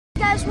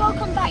guys,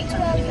 welcome back to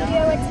our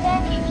video, and today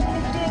we're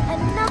going to be doing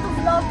another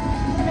vlog.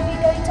 We're going to be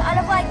going to Isle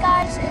of Wight,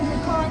 guys, in the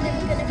car, and then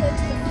we're going to go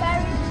to the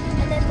ferry,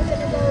 and then we're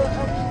going to go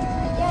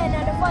in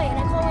Isle of Wight,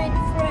 and I can't wait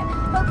for it.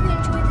 Hope you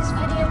enjoyed this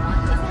video.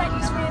 If you like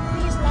this video,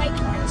 please like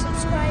and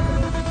subscribe,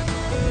 and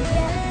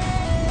yeah.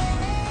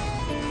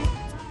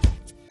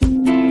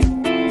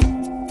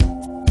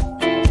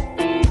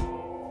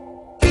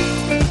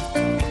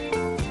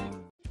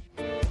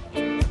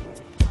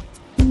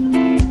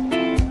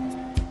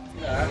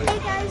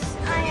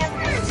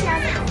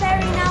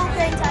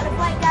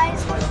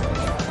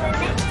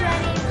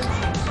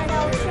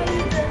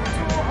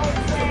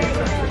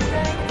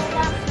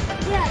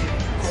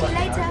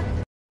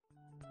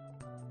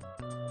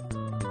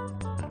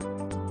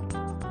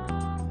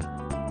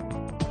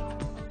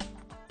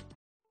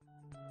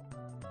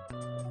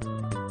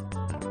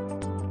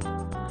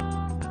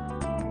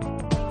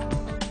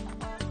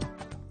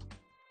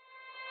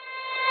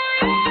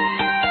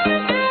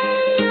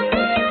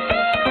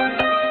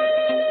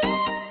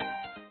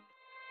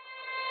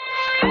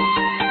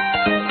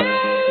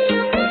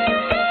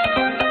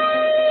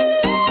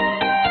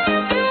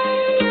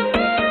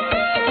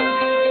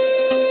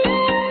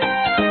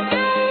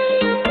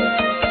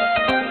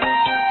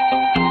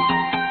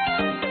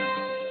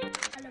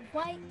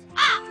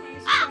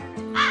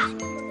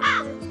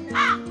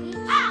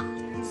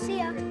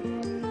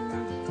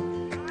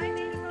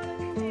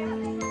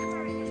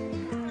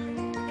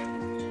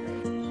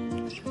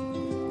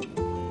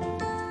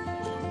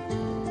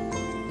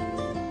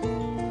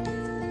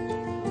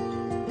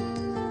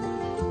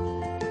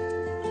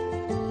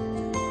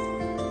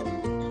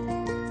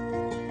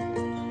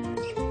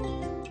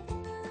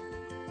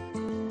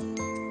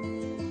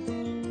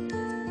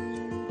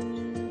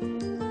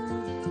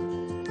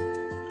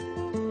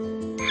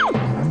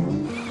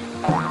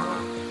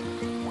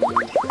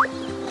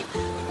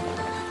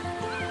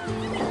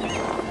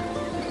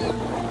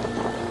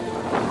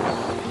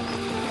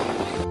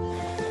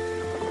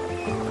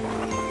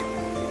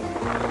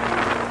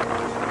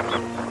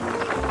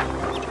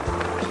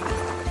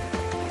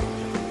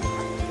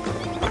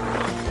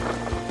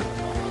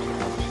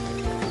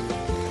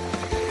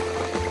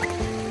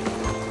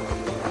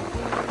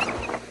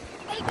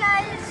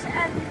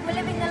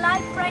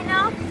 Right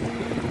now,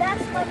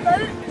 that's my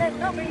boat. No,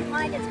 not really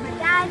mine, it's my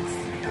dad's.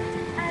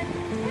 And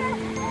yeah,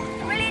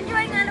 really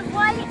enjoying Isle of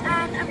Wight,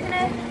 and I'm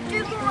gonna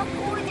do more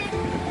recording.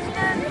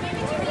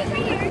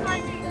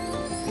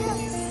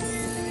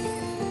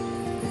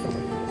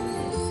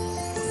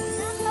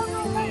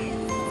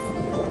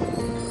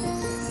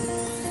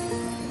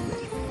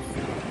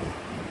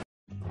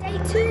 Day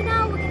 2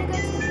 now, we're gonna go to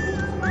the beach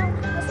now.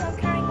 That's why I'm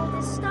carrying all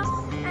this stuff,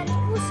 and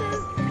also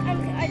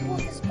I bought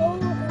this bowl.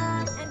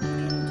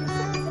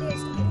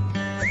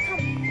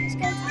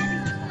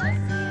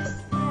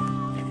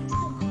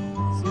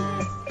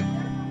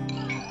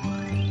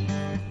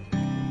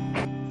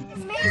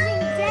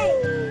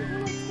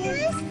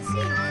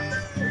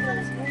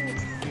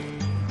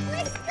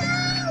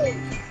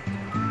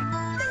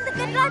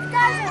 Good luck,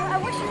 guys. I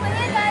wish you were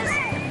here, guys.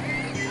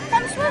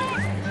 Come swim.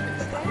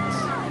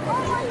 Oh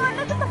my god,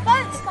 look at the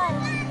boats,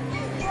 guys.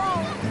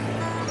 Wow.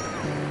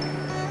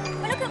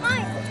 But look at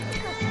mine.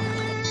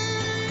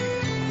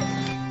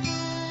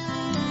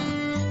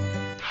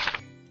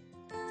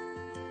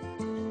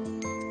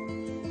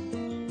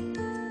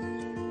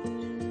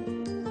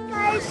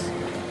 Guys,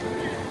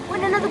 we're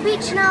at another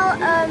beach now.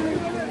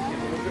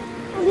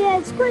 Yeah,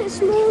 it's quite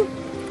small.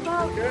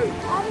 Well, I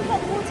haven't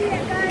got water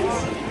yet,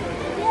 guys.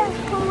 Yeah,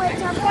 can't wait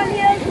to have fun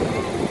here.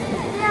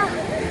 Yeah.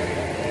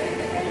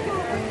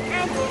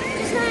 And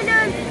just so you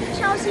know,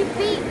 Chelsea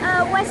beat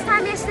West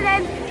Ham yesterday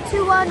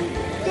 2-1.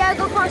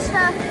 Diego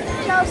Costa,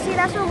 Chelsea.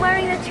 That's why I'm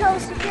wearing the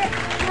Chelsea kit.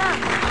 Yeah,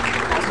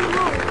 that's what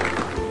more.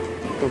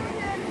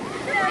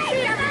 Yeah,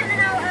 see, I'm gonna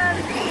now,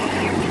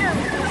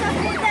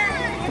 surfboard there.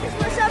 And this is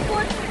my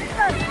surfboard.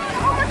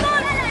 Oh my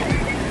god!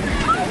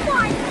 Oh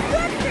my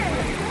goodness!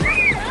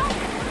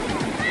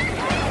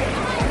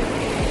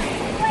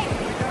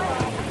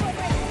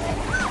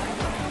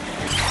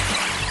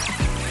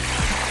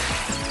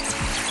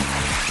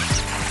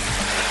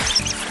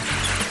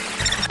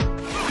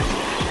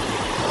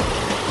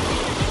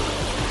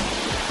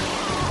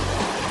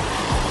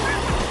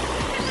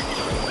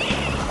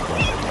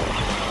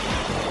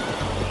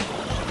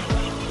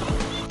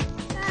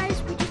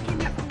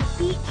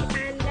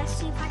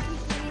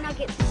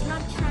 It's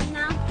lunchtime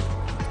now.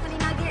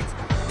 20 nuggets.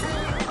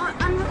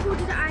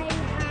 Unrecorded, I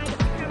had a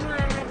camera.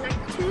 I had like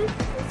 2 or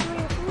 3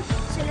 or 4.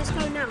 So let's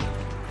go now.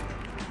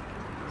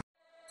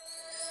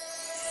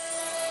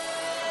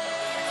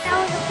 Now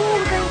the pool.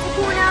 We're going to the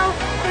pool now.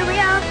 Here we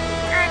are,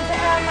 and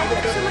I had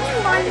so much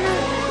fun.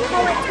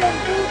 I went to the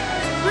pool.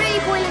 It's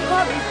really boiling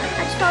hot.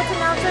 I just felt it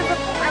now. It's over,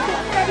 I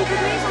think, 30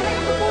 degrees. I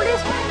think the pool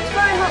is. It's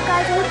very hot,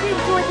 guys. I hope you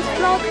enjoyed this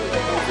vlog.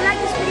 If you like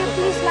this video,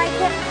 please like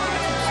it,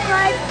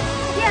 subscribe.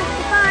 Yeah,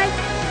 bye.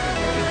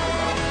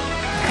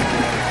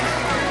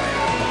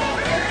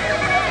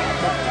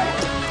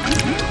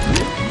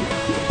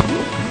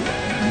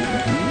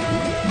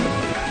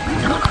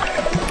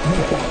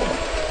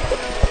 Okay.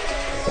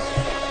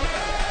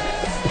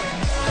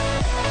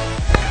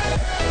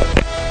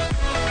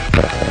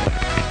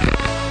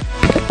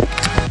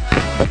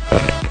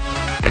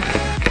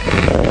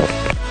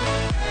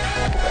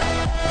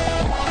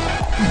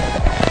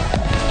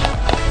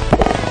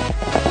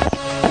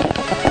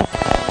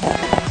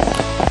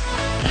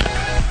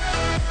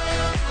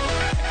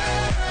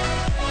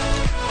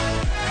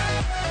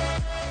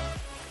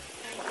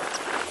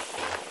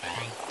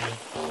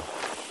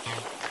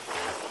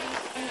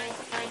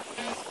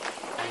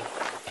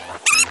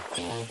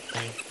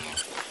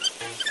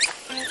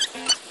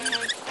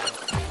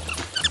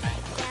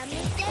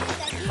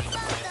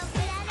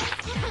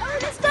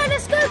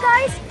 Let's go,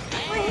 guys.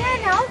 We're here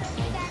now.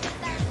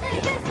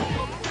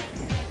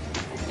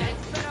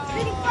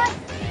 Really fun.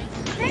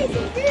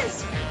 Amazing views.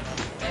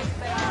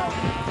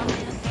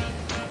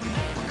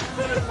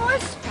 Look,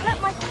 boys. Look,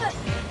 my foot.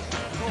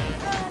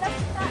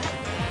 That's that.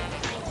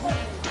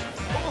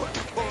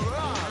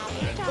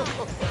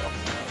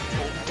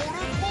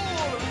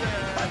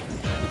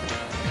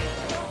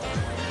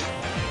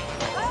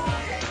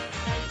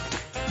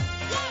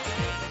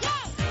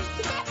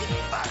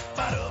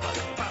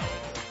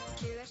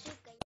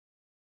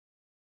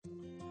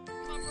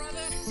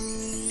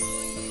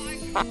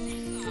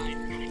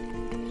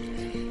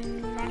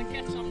 Trying to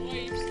get some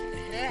waves.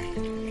 Yeah.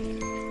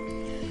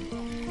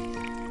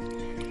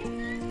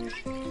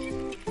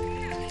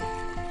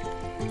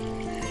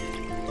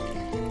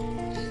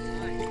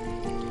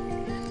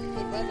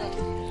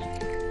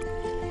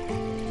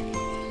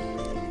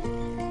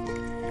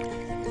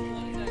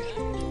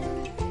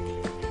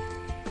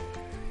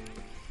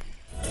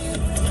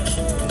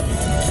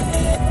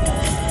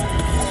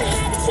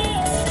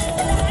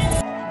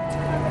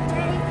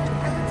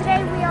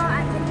 Today we are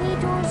at the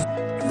Needles.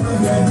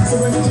 Guys,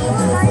 we're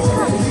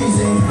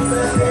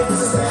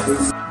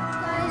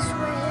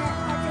here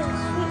at the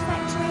sweet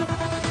factory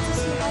to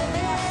see how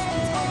the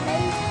sweets are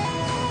made.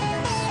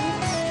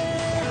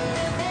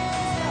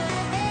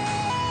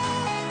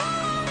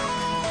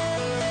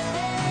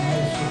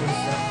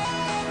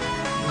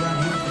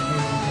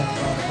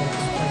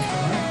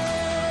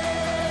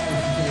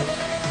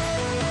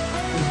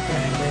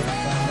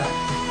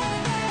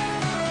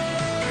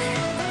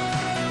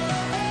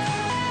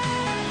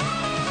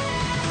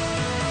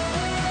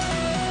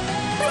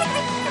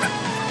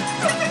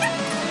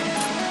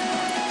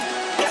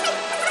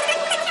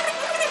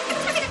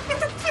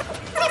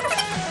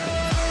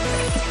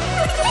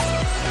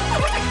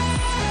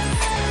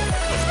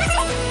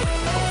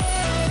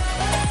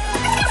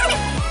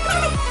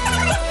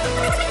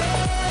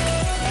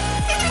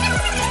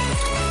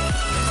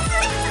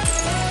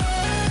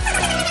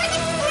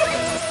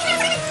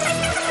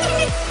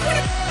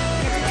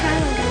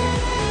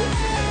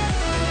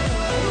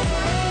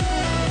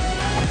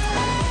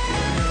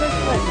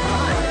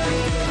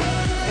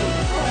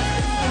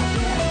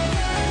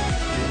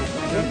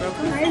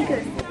 Very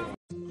good.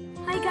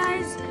 Hi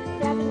guys,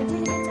 we're having a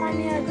really good time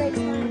here, a great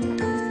fun.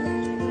 We're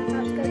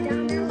about to go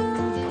down now.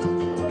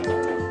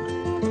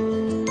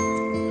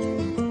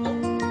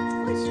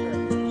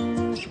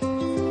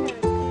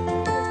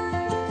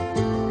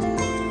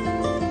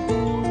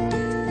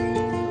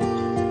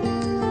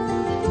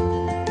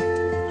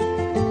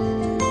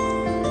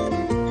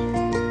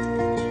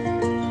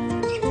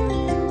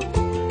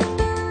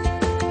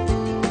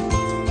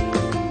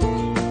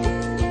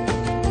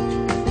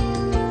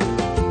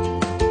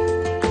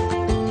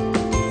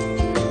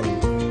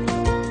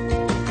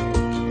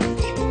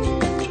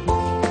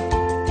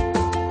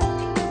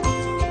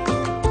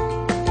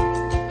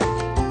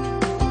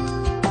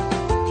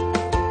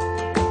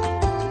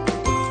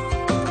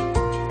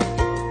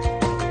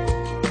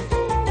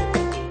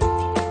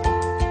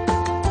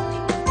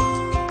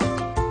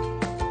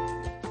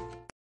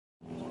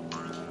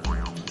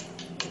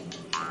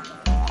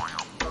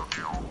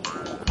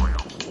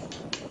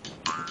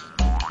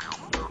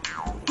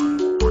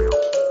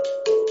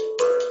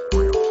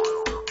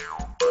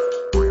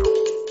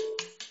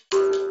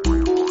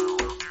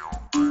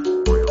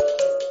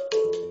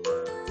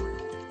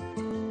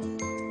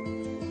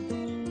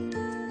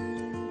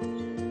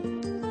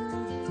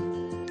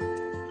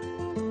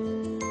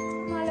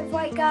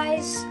 Wight,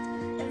 guys,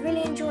 I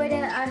really enjoyed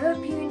it. I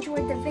hope you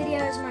enjoyed the video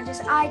as much as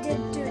I did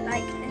do it,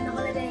 like in the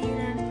holiday, you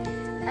know.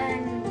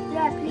 And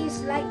yeah, please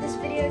like this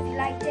video if you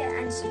liked it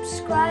and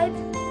subscribe.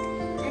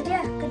 And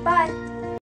yeah, goodbye.